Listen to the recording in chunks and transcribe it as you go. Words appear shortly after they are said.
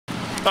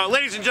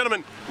Ladies and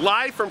gentlemen,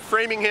 live from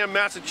Framingham,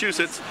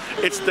 Massachusetts,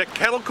 it's the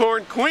Kettle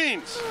Corn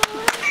Queens.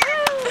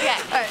 Okay,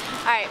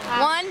 alright.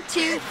 1,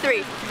 2,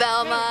 3.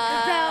 Velma.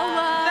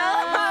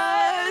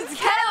 Velma's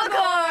Kettle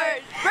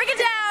Corn. Break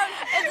it down.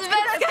 It's the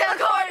best kettle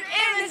corn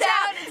in the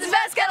town. It's the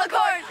best kettle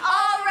corn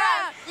all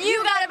around.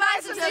 You gotta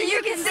buy some so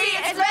you can see.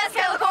 It's the best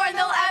kettle corn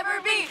there'll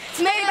ever be. It's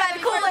made by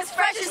the coolest,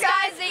 freshest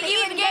guys. They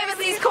even gave us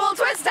these cool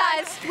twist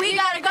ties. We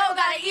gotta go,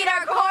 gotta eat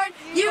our corn.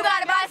 You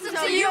gotta buy some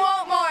so you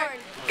won't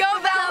mourn. Go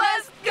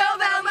Velmas, go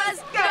Velmas,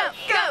 go,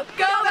 go,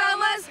 go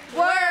Velmas.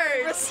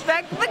 Word.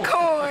 Respect the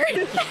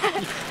corn.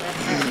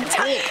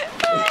 Thank you.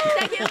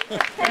 Thank you.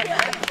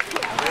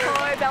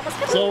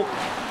 So,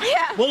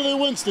 what do they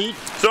win, Steve?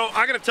 So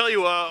I got to tell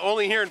you,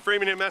 only here in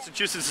Framingham,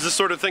 Massachusetts is this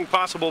sort of thing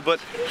possible,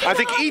 but I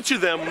think each of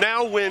them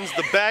now wins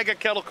the bag of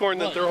kettle corn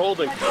that they're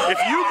holding. If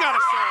you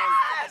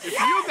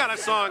got a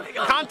song,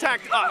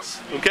 contact us,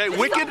 okay?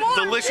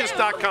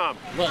 WickedDelicious.com,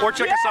 or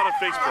check us out on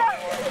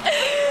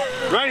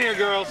Facebook. Right here,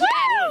 girls.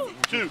 1,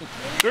 2,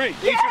 3.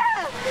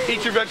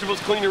 Eat your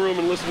vegetables, clean your room,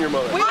 and listen to your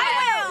mother. We will.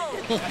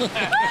 Oh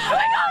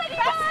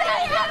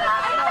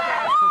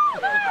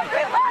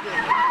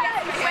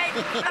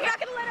my God!